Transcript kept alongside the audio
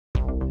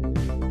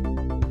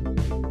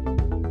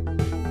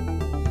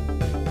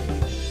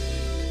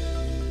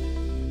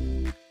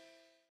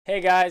Hey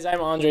guys,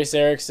 I'm Andres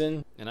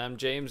Erickson. And I'm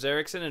James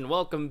Erickson, and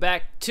welcome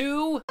back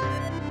to...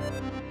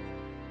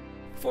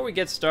 Before we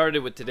get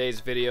started with today's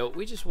video,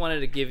 we just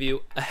wanted to give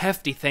you a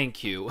hefty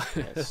thank you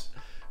Yes.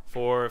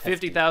 for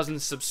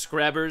 50,000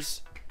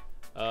 subscribers.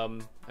 I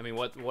mean,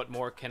 what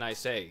more can I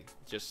say?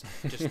 Just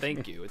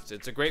thank you.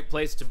 It's a great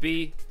place to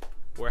be.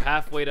 We're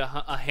halfway to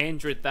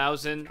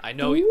 100,000. I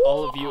know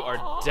all of you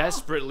are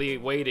desperately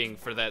waiting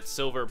for that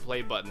silver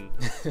play button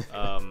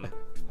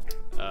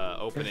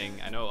opening.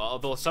 I know,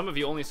 although some of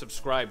you only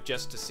subscribe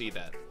just to see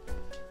that.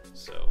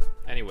 So,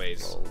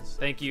 anyways,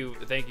 thank you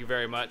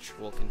very much.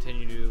 We'll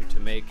continue to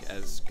make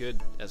as good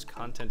as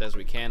content as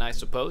we can, I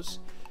suppose.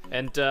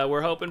 And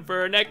we're hoping for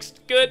our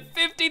next good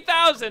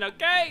 50,000,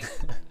 okay?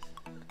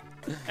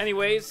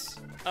 Anyways,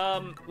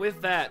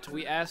 with that,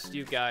 we asked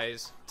you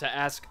guys to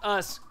ask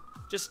us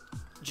just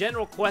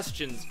general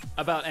questions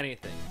about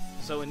anything.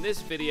 So in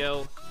this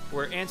video,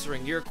 we're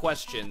answering your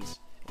questions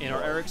in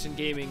our Erickson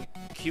Gaming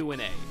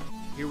Q&A.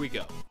 Here we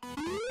go.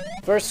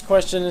 First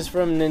question is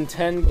from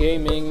Nintendo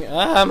Gaming.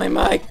 Ah, my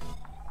mic!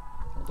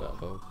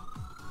 Uh-oh.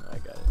 I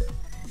got it.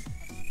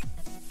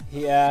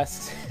 He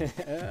asked,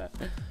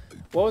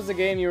 what was the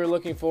game you were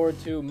looking forward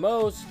to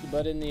most,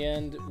 but in the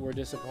end were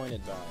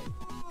disappointed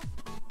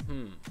by?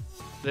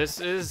 This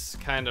is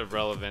kind of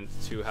relevant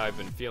to how I've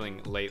been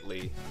feeling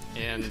lately.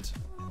 And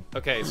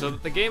okay, so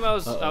the game I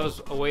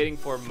was waiting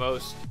for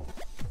most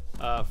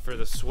for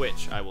the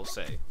Switch, I will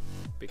say,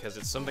 because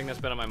it's something that's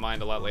been on my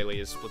mind a lot lately,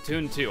 is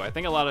Splatoon 2. I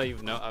think a lot of you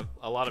have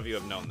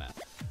known that.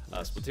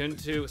 Splatoon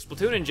 2,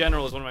 Splatoon in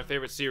general is one of my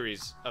favorite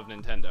series of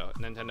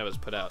Nintendo has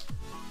put out.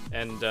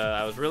 And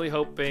I was really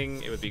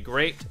hoping it would be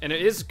great, and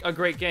it is a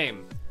great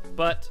game,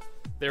 but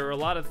there were a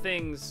lot of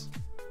things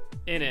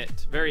in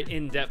it, very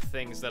in-depth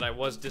things that I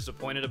was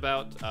disappointed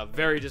about.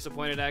 Very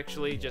disappointed,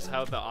 actually, just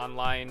how the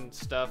online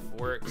stuff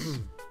works,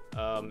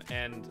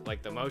 and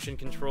like the motion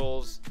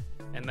controls,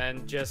 and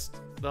then just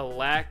the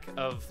lack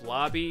of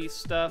lobby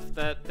stuff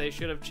that they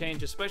should have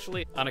changed,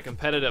 especially on a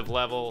competitive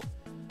level.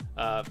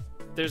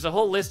 There's a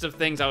whole list of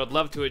things I would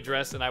love to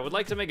address, and I would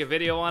like to make a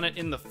video on it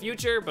in the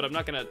future, but I'm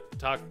not going to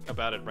talk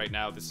about it right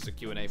now. This is a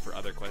Q&A for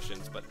other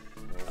questions, but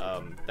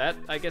that,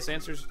 I guess,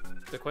 answers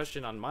the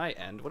question on my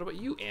end. What about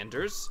you,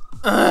 Anders?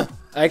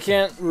 I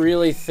can't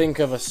really think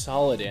of a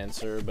solid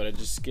answer, but it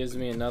just gives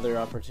me another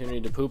opportunity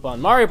to poop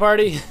on Mario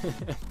Party.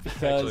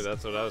 Actually,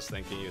 that's what I was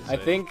thinking you'd say. I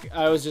think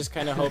I was just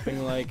kind of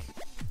hoping, like,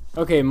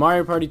 okay,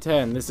 Mario Party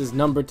 10, this is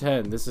number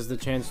 10. This is the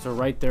chance to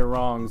right their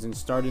wrongs and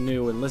start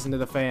anew and listen to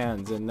the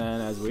fans. And then,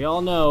 as we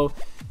all know,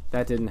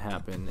 that didn't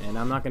happen. And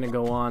I'm not going to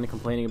go on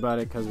complaining about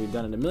it because we've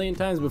done it a million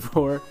times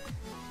before.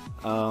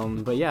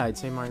 But yeah, I'd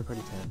say Mario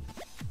Party 10.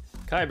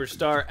 Kyber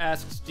Star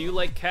asks, do you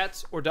like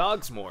cats or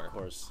dogs more?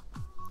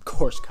 Of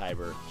course,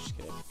 Kyber. Just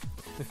kidding.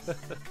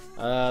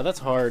 That's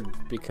hard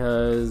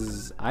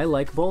because I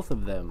like both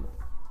of them.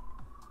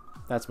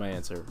 That's my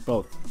answer.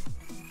 Both.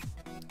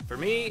 For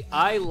me,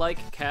 I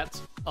like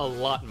cats a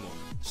lot more.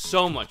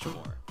 So much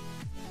more.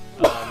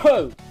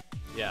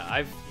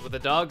 Yeah, with the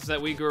dogs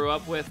that we grew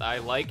up with, I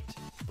liked,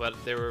 but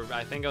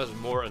I think I was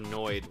more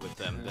annoyed with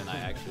them than I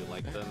actually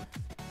liked them.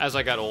 As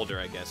I got older,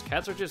 I guess.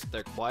 Cats are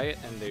they're quiet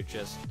and they're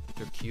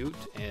cute,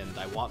 and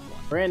I want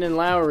one. Brandon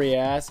Lowry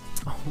asked,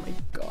 oh my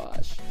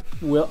gosh.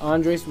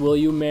 Andres, will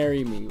you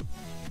marry me?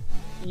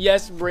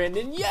 Yes,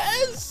 Brandon,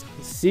 yes!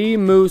 C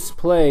Moose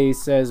Play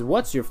says,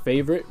 what's your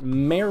favorite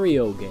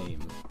Mario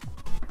game?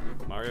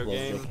 Mario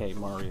game? Okay,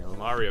 Mario.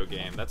 Mario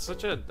game. That's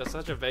such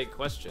a vague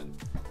question.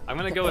 I'm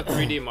gonna go with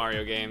 3D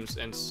Mario games,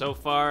 and so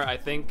far, I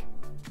think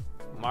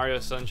Mario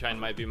Sunshine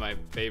might be my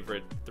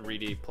favorite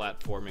 3D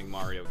platforming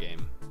Mario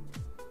game.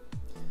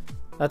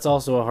 That's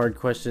also a hard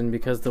question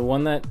because the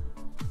one that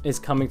is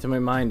coming to my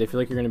mind, I feel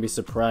like you're going to be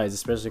surprised,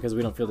 especially because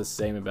we don't feel the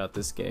same about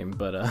this game,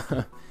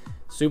 but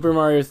Super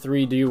Mario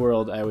 3D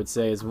World, I would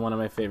say, is one of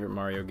my favorite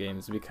Mario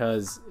games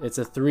because it's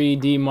a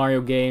 3D Mario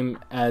game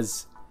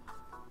as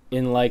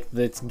in like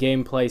its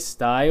gameplay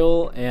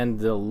style and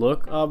the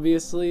look,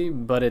 obviously,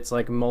 but it's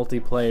like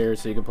multiplayer,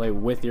 so you can play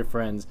with your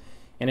friends,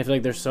 and I feel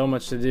like there's so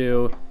much to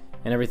do,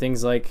 and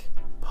everything's like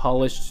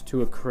polished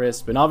to a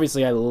crisp, and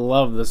obviously I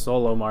love the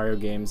solo Mario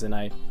games,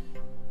 and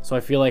so I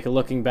feel like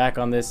looking back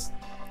on this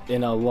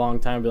in a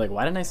long time, I'd be like,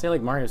 why didn't I say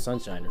like Mario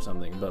Sunshine or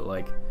something? But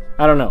like,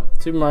 I don't know.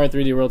 Super Mario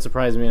 3D World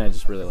surprised me, and I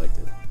just really liked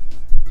it.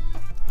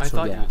 I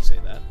thought you would say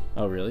that.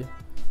 Oh, really?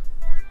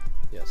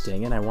 Yes.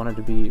 Dang it, I wanted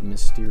to be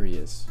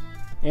mysterious.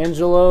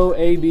 Angelo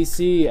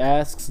ABC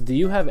asks, do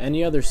you have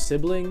any other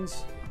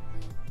siblings?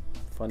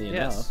 Funny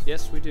enough.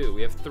 Yes, we do.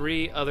 We have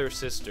 3 other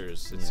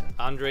sisters. It's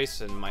Andres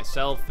and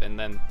myself, and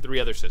then 3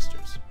 other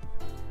sisters.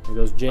 It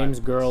goes James,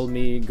 girl,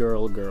 me,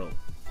 girl, girl.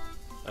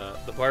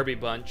 The Barbie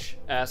Bunch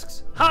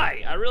asks,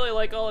 hi, I really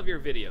like all of your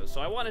videos, so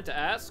I wanted to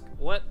ask,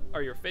 what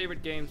are your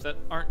favorite games that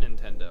aren't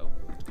Nintendo?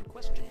 Good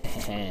question.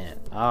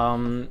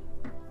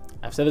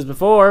 I've said this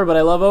before, but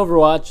I love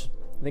Overwatch.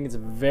 I think it's a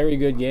very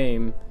good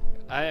game.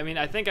 I mean,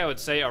 I think I would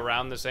say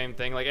around the same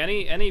thing. Like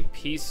any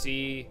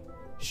PC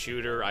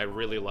shooter I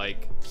really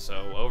like. So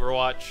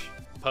Overwatch,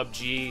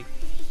 PUBG,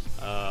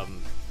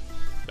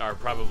 are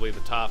probably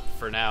the top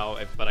for now,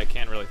 but I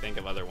can't really think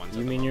of other ones.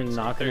 You mean you're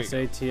not going to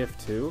say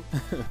TF2?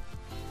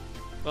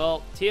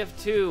 Well,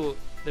 TF2,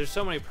 there's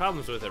so many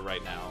problems with it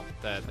right now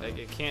that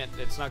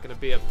it's not going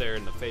to be up there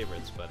in the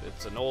favorites, but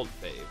it's an old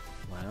fave.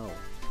 Wow.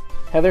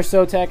 Heather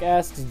Sotak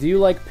asks, do you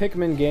like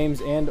Pikmin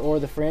games and or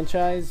the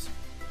franchise?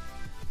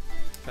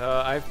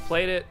 I've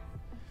played it.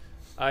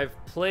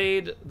 I've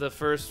played the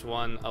first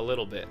one a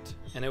little bit,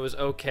 and it was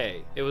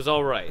okay. It was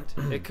all right.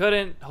 It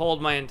couldn't hold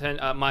my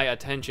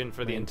attention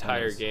for the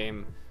entire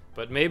game,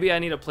 but maybe I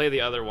need to play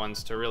the other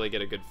ones to really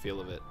get a good feel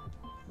of it.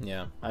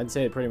 Yeah, I'd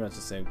say pretty much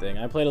the same thing.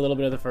 I played a little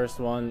bit of the first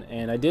one,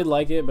 and I did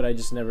like it, but I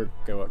just never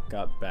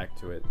got back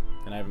to it,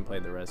 and I haven't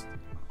played the rest.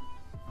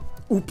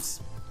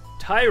 Oops.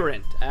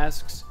 Tyrant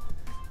asks,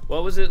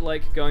 what was it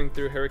like going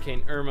through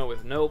Hurricane Irma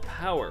with no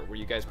power? Were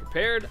you guys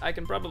prepared? I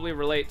can probably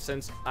relate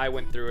since I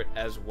went through it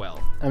as well.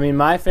 I mean,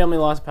 my family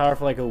lost power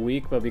for like a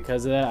week, but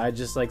because of that, I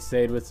just like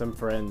stayed with some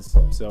friends,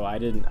 so I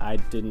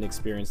didn't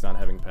experience not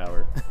having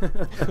power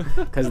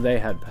because they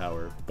had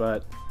power.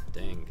 But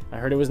dang, I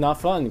heard it was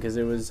not fun because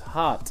it was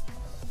hot.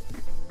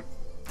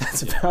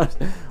 That's about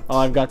all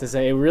I've got to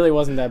say. It really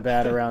wasn't that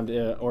bad around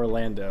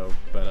Orlando,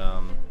 but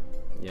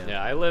yeah.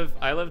 Yeah, I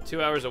live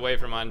 2 hours away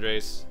from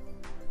Andres.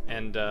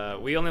 And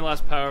we only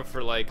lost power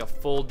for like a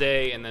full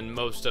day and then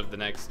most of the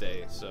next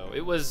day. So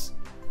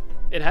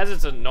it has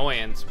its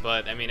annoyance,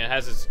 but I mean, it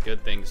has its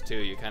good things too.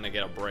 You kind of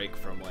get a break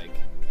from like,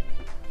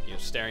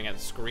 staring at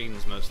the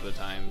screens most of the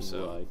time.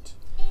 So right.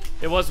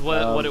 It was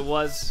what it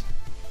was.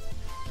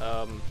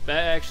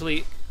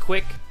 Actually,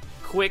 quick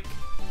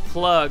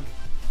plug.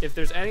 If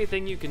there's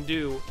anything you can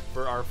do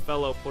for our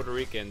fellow Puerto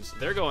Ricans,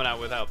 they're going out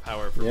without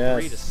power for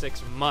 3 to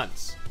 6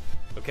 months.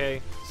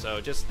 Okay,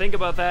 so just think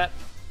about that.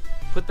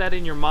 Put that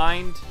in your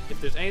mind. If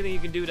there's anything you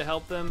can do to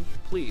help them,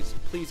 please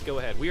go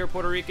ahead. We are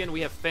Puerto Rican. We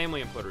have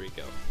family in Puerto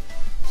Rico.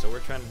 So we're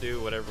trying to do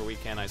whatever we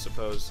can, I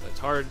suppose. It's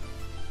hard,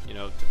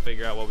 to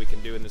figure out what we can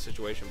do in this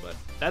situation, but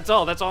that's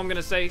all. That's all I'm going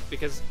to say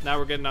because now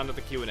we're getting on to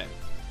the Q&A.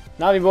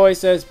 Navi Boy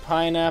says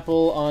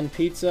pineapple on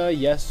pizza,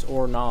 yes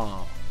or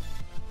nah?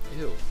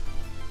 Ew.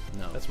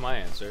 No. That's my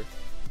answer.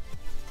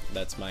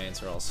 That's my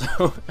answer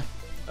also.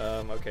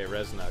 Okay,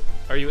 Reznuk.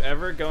 Are you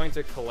ever going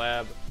to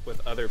collab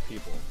with other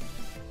people?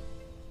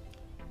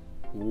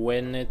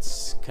 When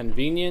it's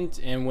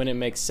convenient and when it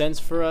makes sense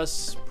for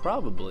us,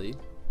 probably.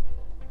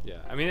 Yeah,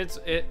 I mean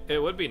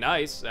it would be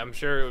nice. I'm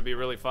sure it would be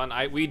really fun.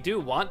 We do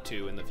want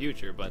to in the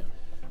future, but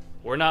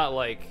we're not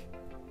like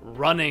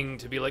running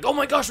to be like, oh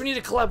my gosh, we need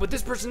to collab with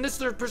this person, this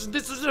third person,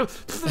 this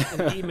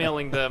and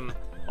emailing them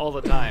all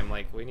the time.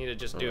 Like we need to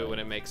just do it when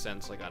it makes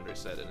sense, like Andre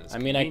said. And it's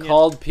I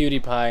called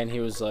PewDiePie and he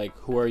was like,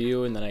 who are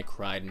you? And then I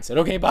cried and said,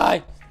 okay,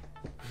 bye.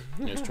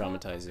 It was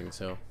traumatizing,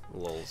 so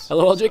lols.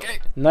 Hello,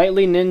 LJK.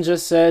 Nightly Ninja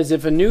says,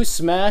 if a new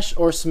Smash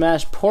or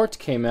Smash port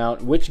came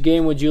out, which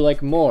game would you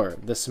like more?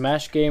 The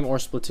Smash game or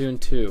Splatoon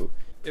 2?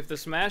 If the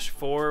Smash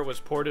 4 was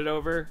ported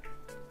over,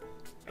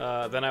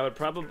 then I would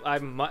probably... I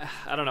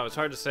don't know, it's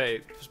hard to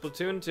say.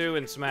 Splatoon 2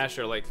 and Smash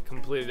are like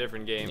completely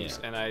different games,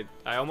 and I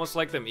almost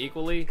like them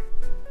equally.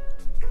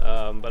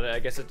 But I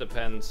guess it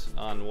depends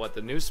on what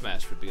the new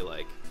Smash would be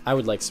like. I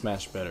would like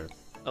Smash better.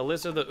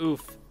 Alyssa the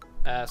Oof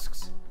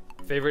asks,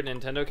 favorite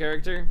Nintendo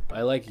character?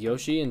 I like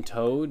Yoshi and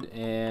Toad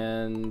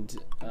and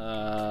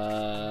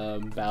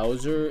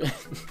Bowser.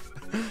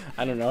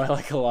 I don't know. I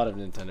like a lot of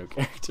Nintendo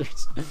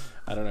characters.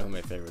 I don't know who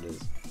my favorite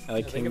is.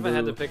 I think if I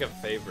had to pick a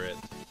favorite,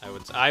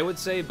 I would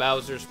say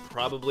Bowser's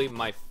probably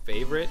my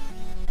favorite,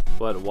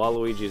 but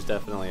Waluigi is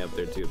definitely up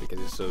there too because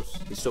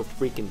he's so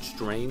freaking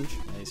strange.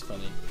 He's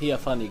funny. He a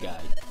funny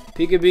guy.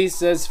 Peekabee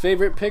says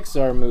favorite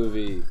Pixar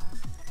movie.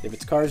 If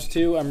it's Cars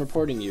 2, I'm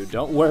reporting you.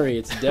 Don't worry,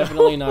 it's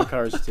definitely not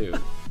Cars 2.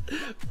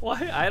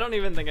 Why? I don't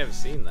even think I've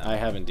seen that. I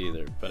haven't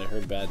either, but I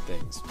heard bad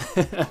things.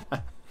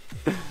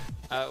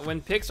 When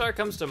Pixar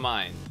comes to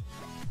mind,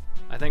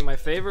 I think my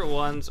favorite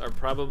ones are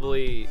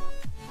probably,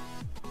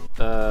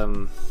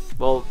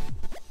 well,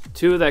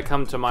 two that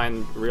come to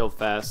mind real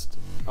fast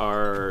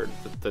are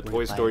the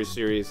Toy Story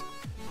series,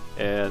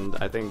 and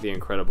I think The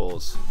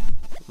Incredibles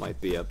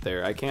might be up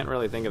there. I can't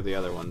really think of the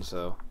other ones,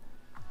 so.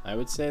 I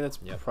would say that's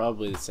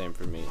probably the same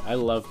for me. I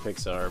love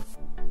Pixar,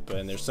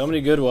 and there's so many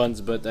good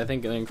ones, but I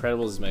think The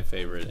Incredibles is my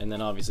favorite, and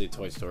then obviously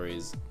Toy Story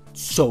is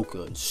so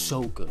good,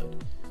 so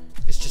good.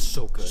 It's just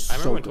so good. I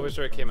remember when Toy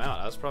Story came out,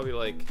 I was probably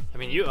like, I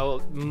mean,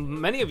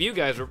 many of you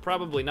guys were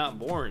probably not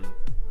born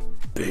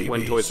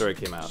when Toy Story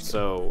came out,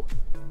 so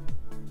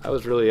I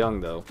was really young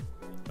though.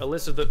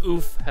 Alyssa the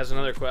Oof has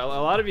another question.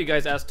 A lot of you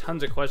guys asked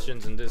tons of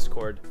questions in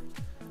Discord.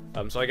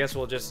 So I guess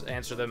we'll just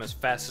answer them as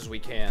fast as we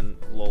can,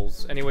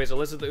 lols. Anyways,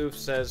 Alyssa the Oof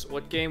says,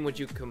 what game would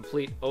you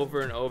complete over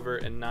and over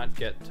and not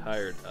get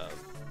tired of?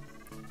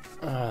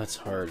 That's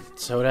hard.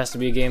 So it has to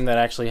be a game that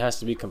actually has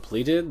to be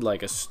completed,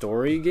 like a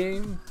story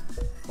game?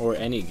 Or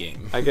any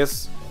game? I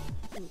guess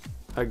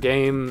a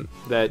game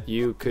that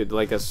you could,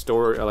 like a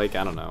story, like,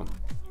 I don't know.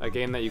 A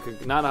game that you could,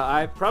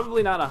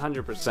 probably not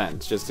 100%.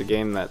 It's just a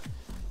game that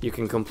you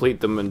can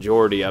complete the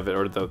majority of it,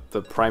 or the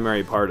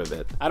primary part of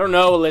it. I don't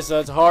know,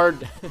 Alyssa, it's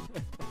hard.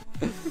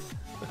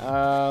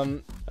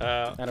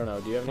 I don't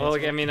know. Do you have any Well,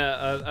 like, I mean,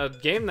 a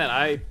game that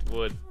I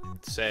would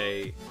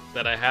say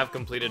that I have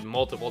completed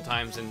multiple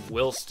times and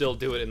will still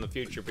do it in the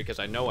future because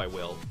I know I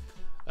will,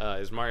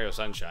 is Mario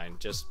Sunshine,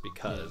 just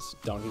because.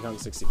 Donkey Kong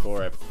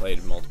 64 I've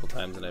played multiple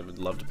times and I would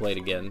love to play it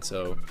again,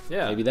 so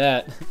yeah, maybe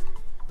that.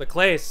 The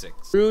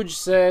classics. Rouge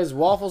says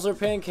waffles or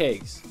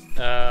pancakes?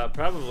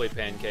 Probably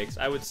pancakes.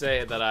 I would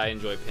say that I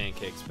enjoy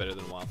pancakes better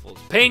than waffles.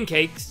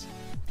 Pancakes!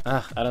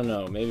 I don't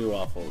know. Maybe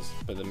waffles,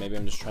 but then maybe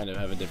I'm just trying to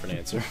have a different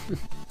answer.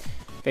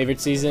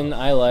 Favorite season?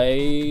 I like...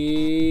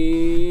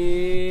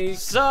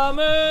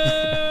 Summer!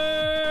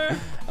 I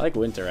like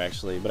winter,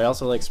 actually, but I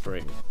also like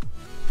spring.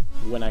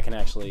 When I can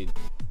actually...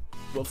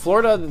 Well,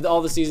 Florida,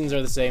 all the seasons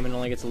are the same and it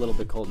only gets a little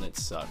bit cold and it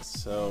sucks,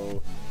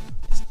 so...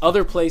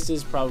 Other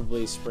places,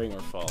 probably spring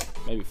or fall.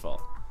 Maybe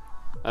fall.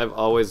 I've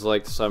always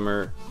liked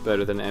summer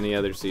better than any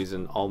other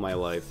season all my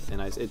life, and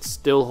it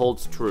still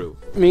holds true.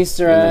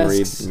 Meester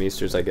asks...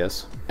 Meesters, I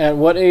guess. At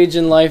what age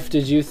in life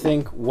did you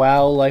think,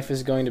 wow, life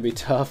is going to be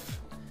tough?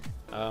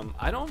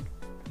 I don't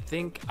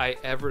think I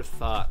ever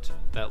thought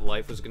that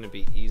life was going to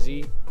be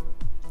easy.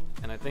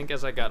 And I think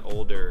as I got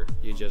older,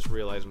 you just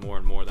realize more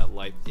and more that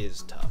life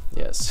is tough.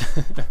 Yes.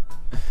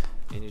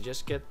 And you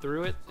just get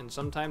through it, and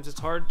sometimes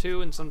it's hard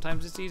to, and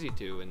sometimes it's easy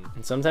to, and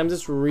sometimes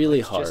it's really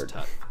hard. Just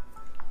tough.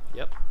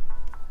 Yep.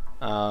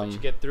 But you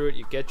get through it.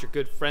 You get your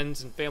good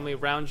friends and family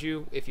around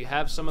you, if you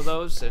have some of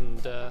those,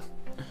 and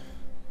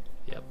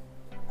yep.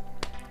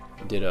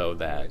 Ditto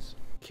that.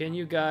 Can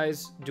you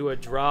guys do a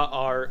draw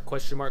our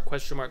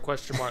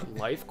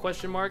life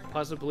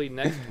possibly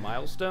next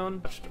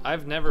milestone?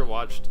 I've never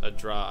watched a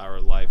draw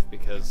our life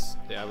because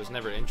I was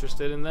never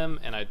interested in them,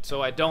 and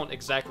so I don't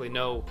exactly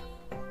know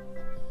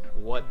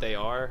what they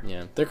are.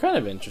 Yeah, they're kind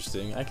of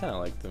interesting. I kind of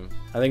like them.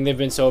 I think they've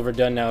been so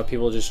overdone now.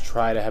 People just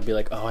try to be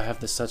like, oh, I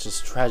have such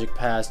a tragic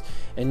past,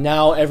 and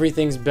now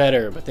everything's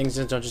better. But things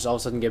don't just all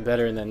of a sudden get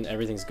better, and then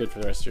everything's good for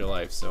the rest of your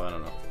life. So I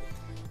don't know.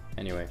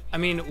 Anyway, I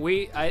mean,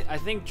 I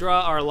think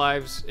draw our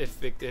lives,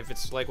 if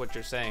it's like what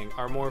you're saying,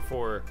 are more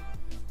for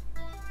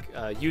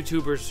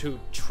YouTubers who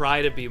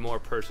try to be more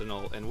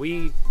personal, and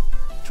we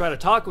try to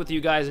talk with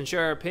you guys and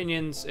share our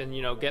opinions and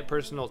get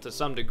personal to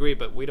some degree,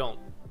 but we don't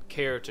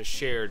care to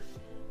share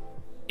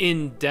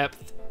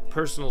in-depth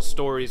personal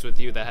stories with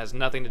you that has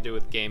nothing to do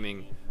with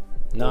gaming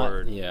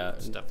or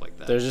stuff like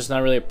that. There's just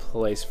not really a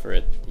place for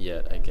it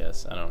yet, I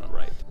guess. I don't know.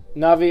 Right.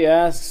 Navi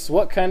asks,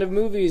 what kind of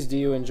movies do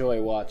you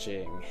enjoy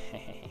watching?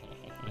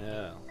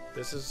 Yeah,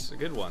 this is a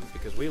good one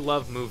because we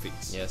love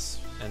movies.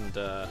 Yes. And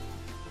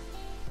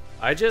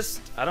I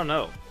don't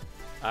know.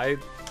 I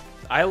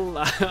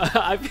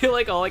feel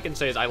like all I can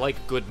say is I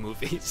like good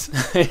movies.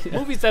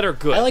 Movies that are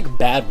good. I like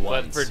bad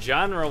ones. But for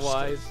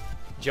genre-wise,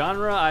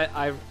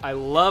 I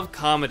love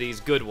comedies,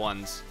 good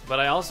ones, but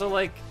I also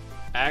like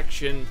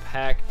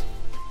action-packed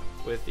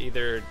with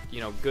either,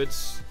 good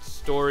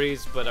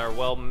stories but are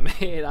well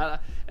made. I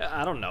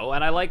don't know.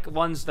 And I like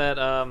ones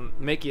that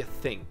make you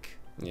think.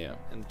 Yeah.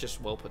 And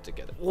just well put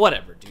together.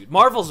 Whatever, dude.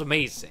 Marvel's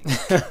amazing.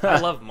 I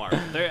love Marvel.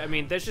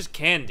 There's just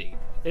candy.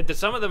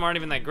 Some of them aren't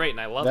even that great, and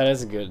I love them. That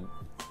is a good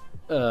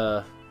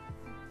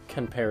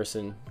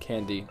comparison.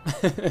 Candy.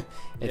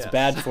 It's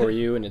bad for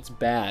you, and it's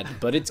bad,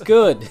 but it's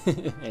good,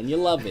 and you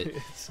love it.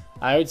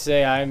 I would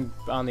say I'm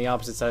on the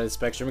opposite side of the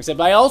spectrum, except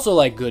I also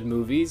like good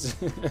movies,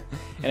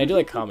 and I do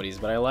like comedies,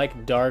 but I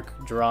like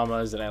dark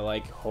dramas, and I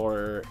like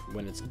horror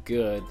when it's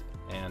good,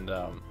 and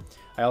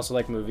I also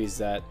like movies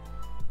that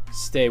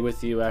stay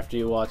with you after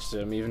you watch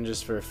them, even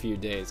just for a few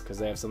days, because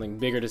they have something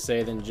bigger to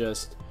say than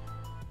just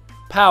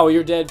pow,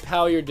 you're dead,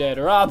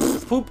 or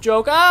poop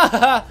joke,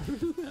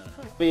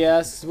 He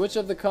asks, which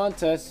of the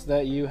contests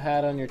that you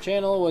had on your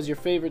channel was your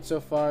favorite so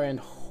far and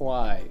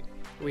why?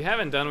 We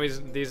haven't done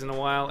these in a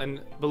while,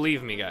 and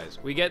believe me guys,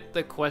 we get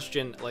the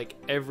question like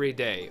every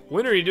day,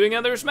 when are you doing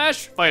another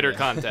Smash Fighter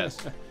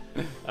contest?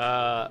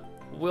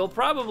 We'll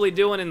probably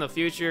do one in the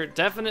future.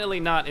 Definitely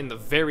not in the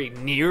very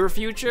near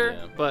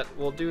future, but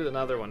we'll do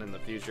another one in the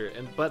future.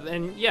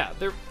 And yeah,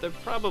 they're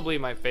probably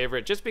my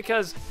favorite, just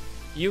because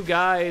you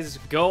guys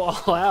go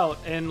all out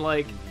and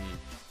like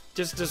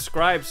just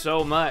describe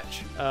so much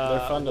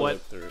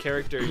what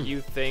character you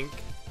think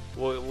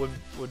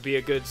would be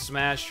a good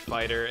Smash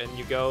fighter, and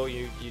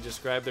you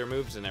describe their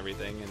moves and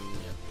everything, and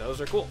those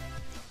are cool.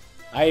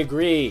 I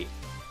agree.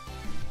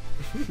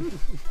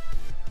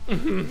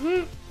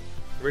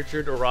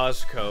 Richard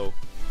Orozco.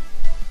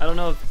 I don't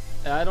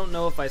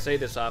know if I say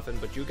this often,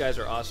 but you guys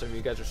are awesome.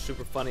 You guys are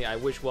super funny. I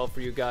wish well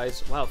for you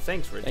guys. Wow,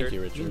 thanks, Richard. Thank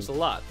you, Richard. It means a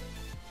lot.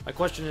 My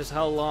question is,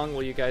 how long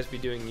will you guys be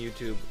doing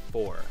YouTube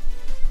for?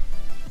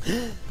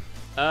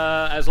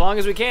 As long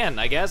as we can,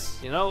 I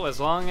guess. As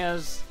long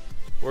as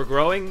we're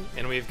growing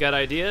and we've got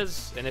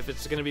ideas, and if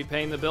it's going to be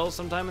paying the bills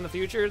sometime in the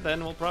future,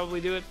 then we'll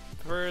probably do it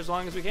for as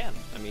long as we can.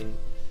 I mean,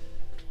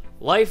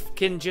 life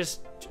can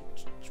just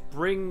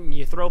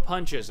you throw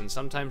punches, and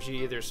sometimes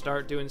you either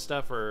start doing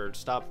stuff or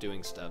stop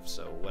doing stuff,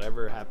 so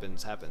whatever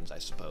happens, I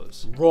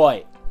suppose.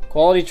 Roy.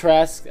 Quality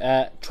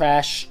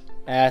trash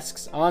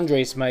asks,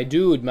 Andres, my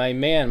dude, my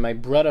man, my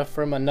brudda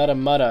from another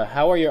mudda,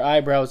 how are your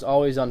eyebrows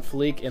always on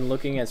fleek and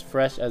looking as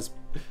fresh as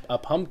a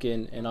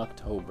pumpkin in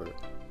October?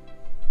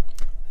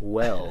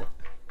 Well,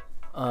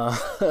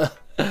 I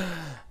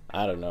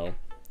don't know.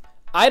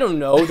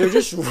 They're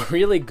just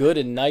really good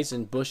and nice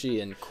and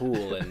bushy and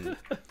cool and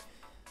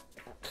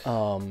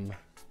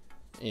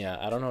yeah,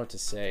 I don't know what to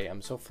say.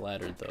 I'm so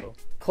flattered though.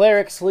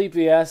 Cleric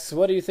Sleepy asks,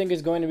 what do you think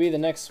is going to be the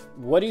next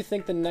Splatoon?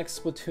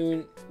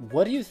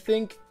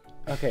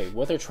 Okay,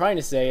 what they're trying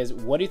to say is,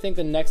 what do you think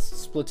the next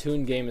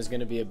Splatoon game is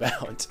going to be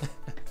about?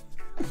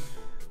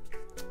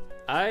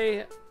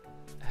 I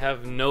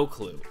have no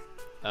clue.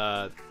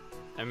 I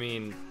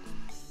mean,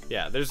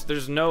 yeah,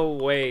 there's no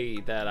way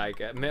that I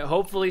can.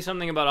 Hopefully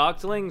something about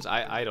Octolings.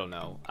 I don't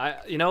know.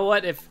 You know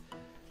what? If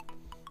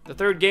the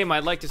third game,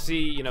 I'd like to see,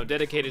 you know,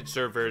 dedicated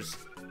servers,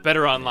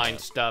 better online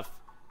stuff,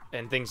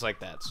 and things like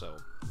that. So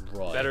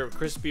better,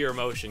 crispier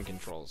motion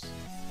controls.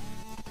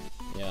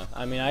 Yeah,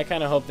 I mean, I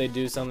kind of hope they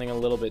do something a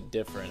little bit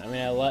different. I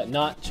mean,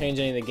 not change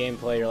any of the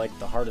gameplay or like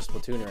the hardest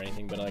Splatoon or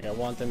anything, but like I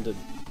want them to.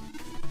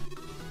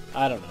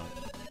 I don't know.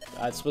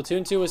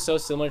 Splatoon 2 was so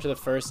similar to the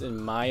first,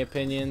 in my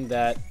opinion,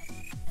 that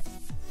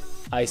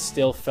I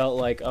still felt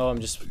like, oh, I'm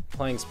just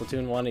playing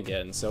Splatoon 1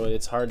 again. So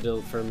it's hard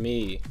for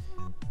me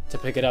to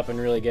pick it up and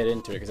really get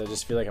into it because I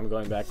just feel like I'm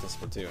going back to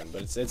Splatoon.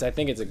 But I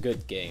think it's a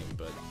good game,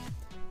 but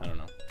I don't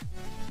know.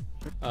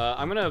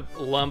 I'm gonna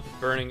lump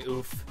Burning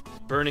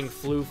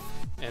Floof,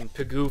 and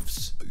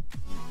Pigoof's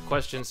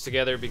questions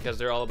together because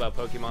they're all about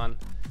Pokemon.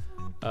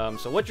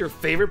 So what's your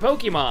favorite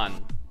Pokemon,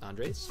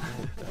 Andres?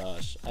 Oh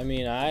gosh, I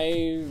mean,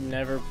 I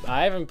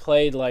haven't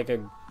played like a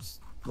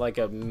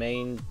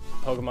main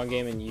Pokemon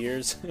game in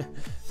years,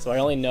 so I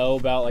only know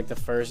about like the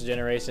first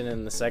generation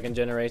and the second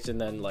generation,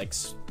 then like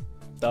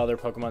the other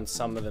Pokemon,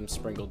 some of them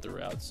sprinkled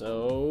throughout.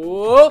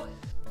 So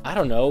I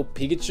don't know,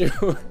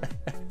 Pikachu.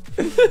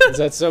 Is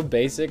that so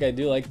basic? I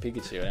do like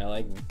Pikachu, and I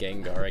like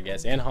Gengar, I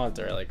guess, and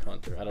Haunter. I like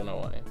Haunter. I don't know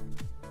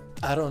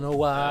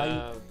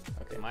why.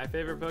 Okay. My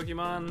favorite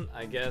Pokemon,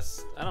 I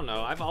guess, I don't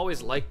know. I've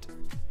always liked.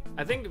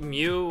 I think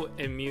Mew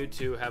and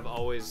Mewtwo have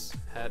always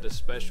had a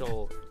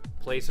special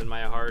place in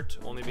my heart,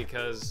 only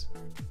because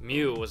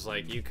Mew was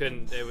like you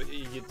couldn't.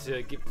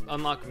 To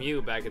unlock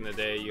Mew back in the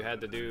day, you had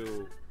to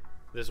do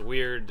this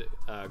weird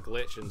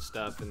glitch and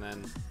stuff, and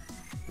then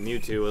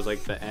Mewtwo was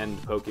like the end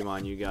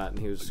Pokemon you got, and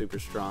he was super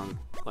strong.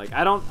 Like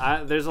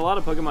there's a lot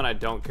of Pokemon I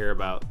don't care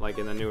about, like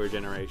in the newer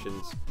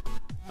generations.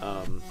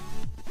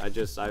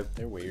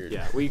 They're weird.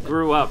 Yeah, we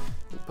grew up.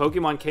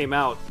 Pokemon came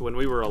out when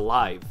we were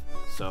alive,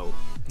 so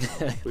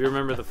we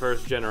remember the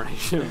first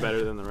generation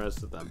better than the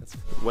rest of them.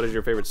 What is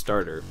your favorite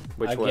starter?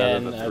 Which one out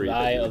of the three?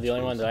 The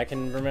only ones that I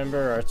can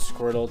remember are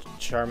Squirtle,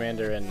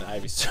 Charmander, and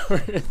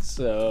Ivysaur.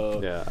 So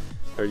yeah,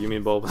 or you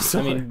mean Bulbasaur?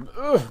 I mean,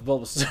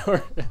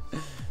 Bulbasaur.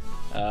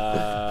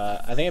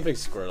 I think I picked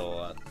Squirtle a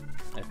lot.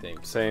 I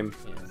think. Same.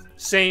 Yeah.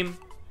 Same.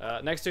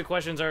 Next two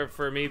questions are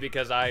for me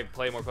because I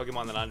play more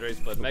Pokemon than Andres,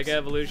 but Mega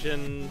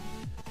Evolution,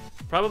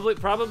 probably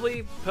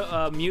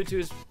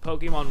Mewtwo's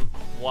Pokemon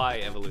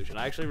Y evolution.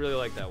 I actually really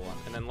like that one.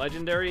 And then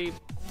Legendary,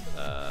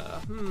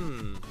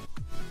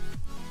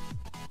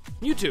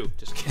 Mewtwo.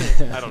 Just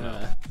kidding. I don't know.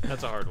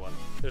 That's a hard one.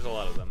 There's a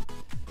lot of them.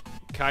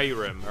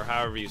 Kyurem, or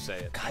however you say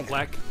it.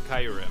 Black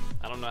Kyurem.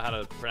 I don't know how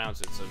to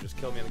pronounce it, so just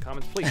kill me in the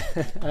comments, please.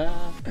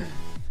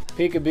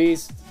 Pika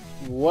Beast,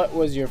 what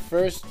was your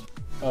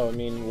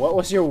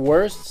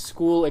worst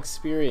school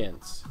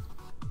experience?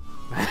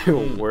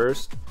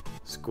 Worst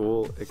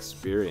school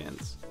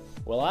experience.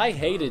 Well, I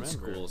hated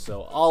school,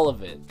 so all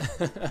of it.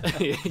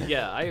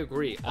 Yeah, I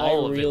agree. I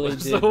really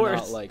did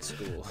not like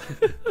school.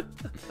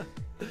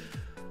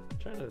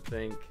 Trying to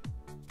think.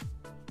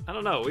 I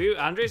don't know.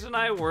 Andres and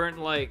I weren't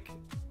like.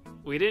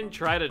 We didn't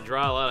try to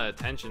draw a lot of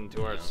attention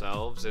to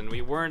ourselves, and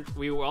we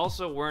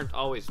also weren't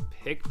always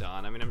picked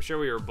on. I mean, I'm sure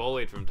we were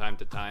bullied from time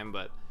to time,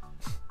 but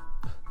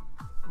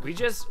we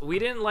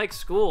didn't like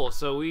school,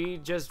 so we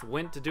just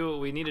went to do what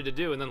we needed to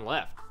do and then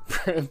left.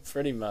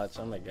 Pretty much.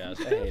 Oh my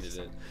gosh, I hated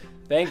it.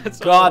 Thank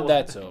God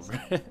that's over.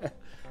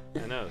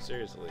 I know,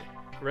 seriously.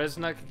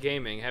 Resnuck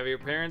Gaming, have your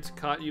parents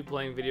caught you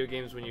playing video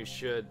games when you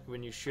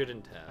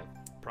shouldn't have?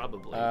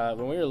 Probably.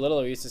 When we were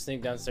little, we used to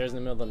sneak downstairs in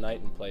the middle of the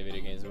night and play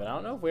video games, but I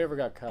don't know if we ever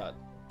got caught.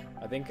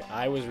 I think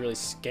I was really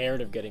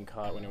scared of getting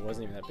caught when it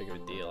wasn't even that big of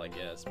a deal, I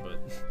guess, but...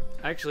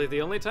 Actually,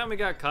 the only time we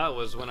got caught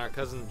was when our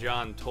cousin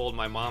John told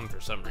my mom for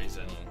some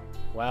reason.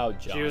 Wow,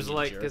 John. She was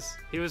like, because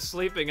he was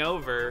sleeping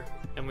over,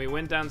 and we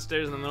went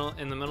downstairs in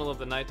the middle of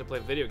the night to play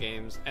video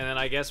games, and then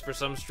I guess for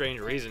some strange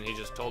reason, he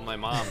just told my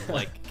mom,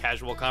 like,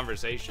 casual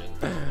conversation.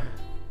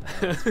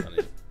 That's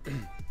funny.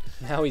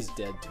 Now he's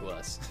dead to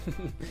us.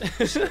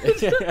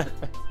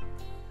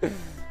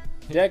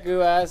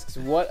 Deku asks,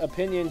 what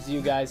opinions do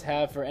you guys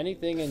have for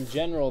anything in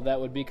general that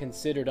would be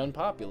considered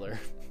unpopular?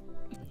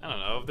 I don't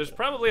know. There's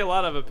probably a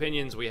lot of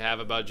opinions we have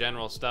about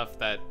general stuff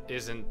that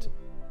isn't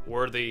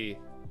worthy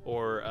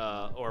or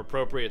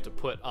appropriate to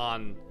put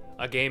on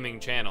a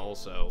gaming channel,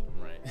 so...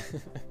 Right.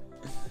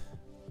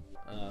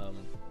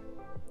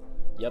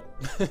 Yep.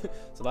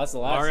 So that's the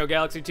last. Mario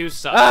Galaxy 2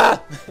 sucks.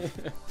 Ah!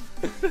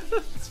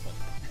 That's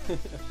funny.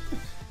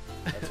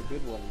 That's a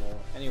good one, though.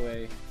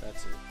 Anyway,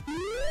 that's it.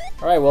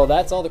 All right, well,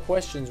 that's all the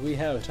questions we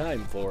have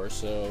time for.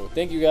 So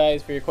thank you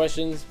guys for your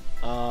questions.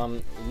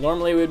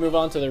 Normally we'd move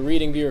on to the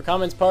reading viewer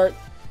comments part,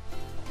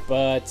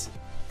 but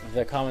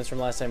the comments from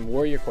last time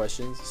were your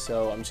questions.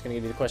 So I'm just gonna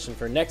give you the question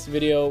for next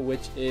video,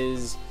 which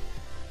is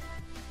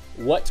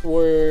what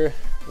were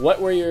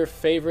your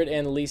favorite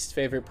and least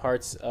favorite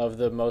parts of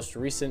the most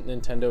recent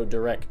Nintendo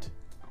Direct?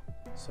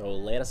 So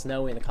let us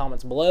know in the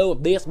comments below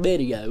of this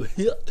video.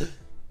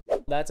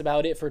 That's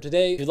about it for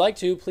today. If you'd like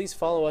to, please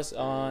follow us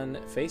on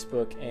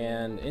Facebook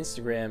and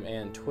Instagram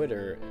and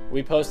Twitter.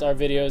 We post our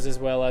videos as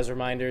well as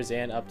reminders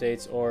and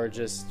updates or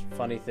just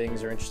funny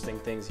things or interesting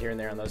things here and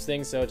there on those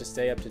things. So to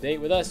stay up to date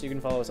with us, you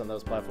can follow us on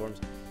those platforms.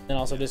 And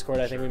also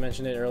Discord, I think we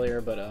mentioned it earlier,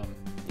 but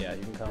yeah,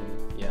 you can come,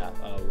 yeah,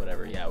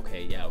 whatever, yeah,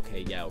 okay, yeah,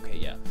 okay, yeah, okay,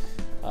 yeah.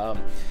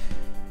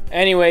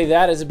 Anyway,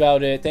 that is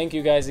about it. Thank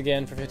you guys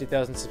again for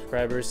 50,000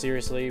 subscribers.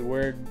 Seriously,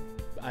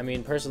 I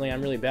mean, personally,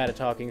 I'm really bad at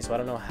talking, so I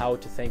don't know how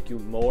to thank you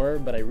more,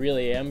 but I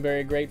really am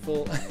very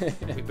grateful.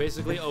 We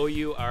basically owe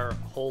you our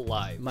whole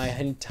lives. My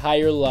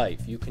entire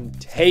life. You can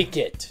take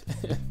it.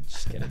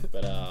 Just kidding.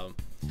 But,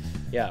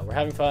 yeah, we're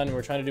having fun.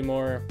 We're trying to do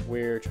more.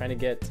 We're trying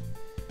to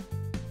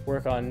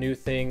work on new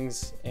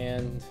things,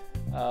 and,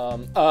 oh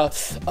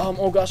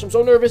gosh, I'm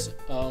so nervous.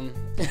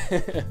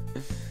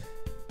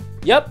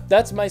 Yep,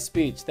 that's my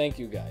speech. Thank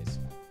you, guys.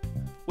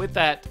 With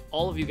that,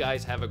 all of you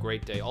guys have a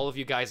great day. All of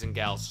you guys and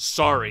gals,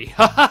 sorry.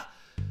 Haha.